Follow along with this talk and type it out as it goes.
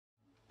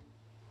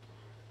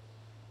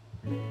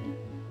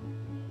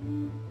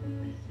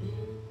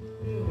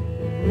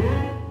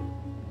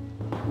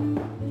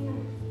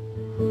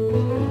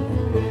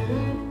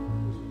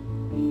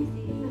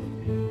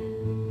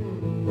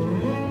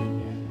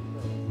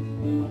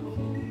Every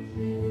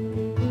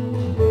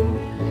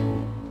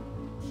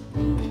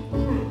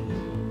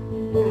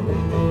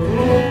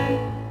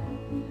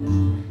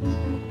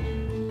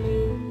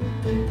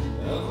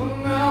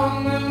now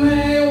and then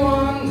they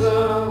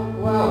wonder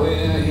why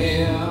we're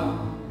here.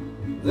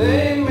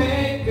 They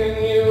make a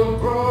new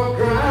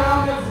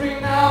program. Every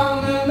now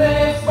and then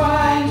they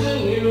find a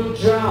new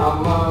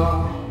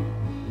drama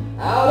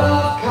out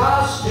of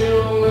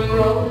costume and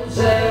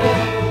rotate.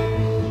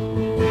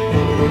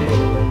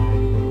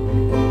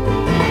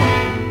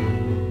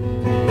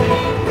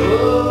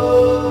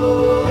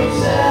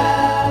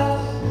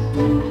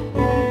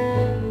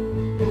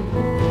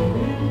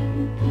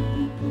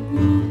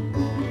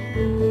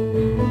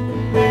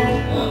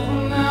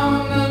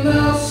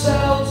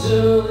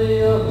 To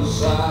the other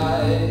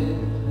side,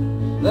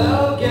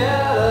 they'll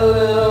get a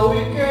little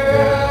weaker.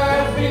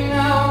 Every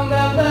now and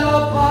then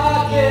they'll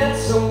pocket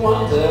some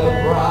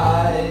wonder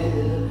pride.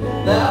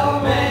 They'll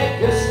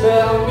make us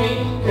feel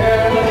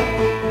weaker.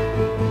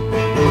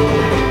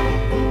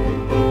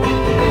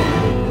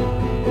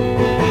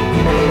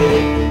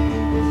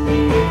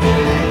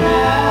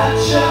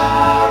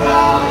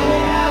 Natural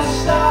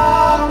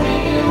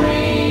history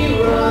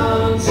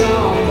reruns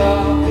on the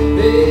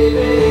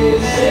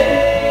BBC.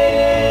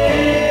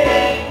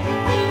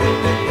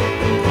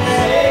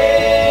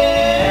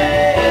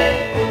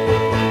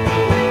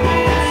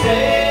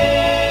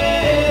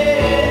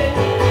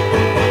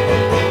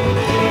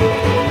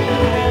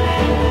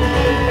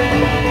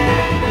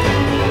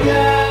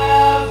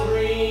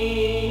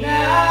 Every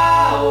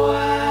now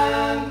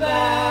and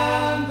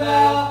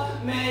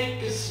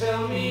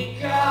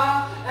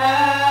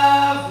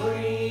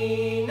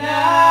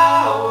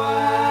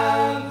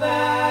then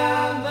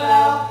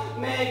they'll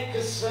make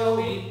us feel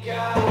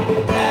weaker.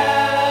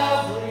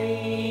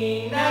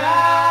 Every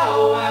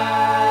now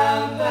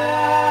and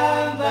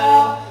then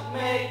they'll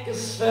make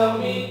us feel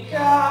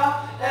weaker.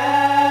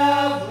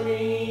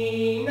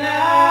 Every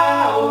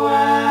now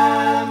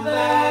and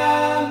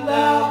then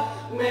they'll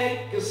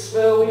make us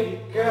feel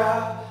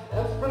weaker.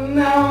 Every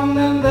now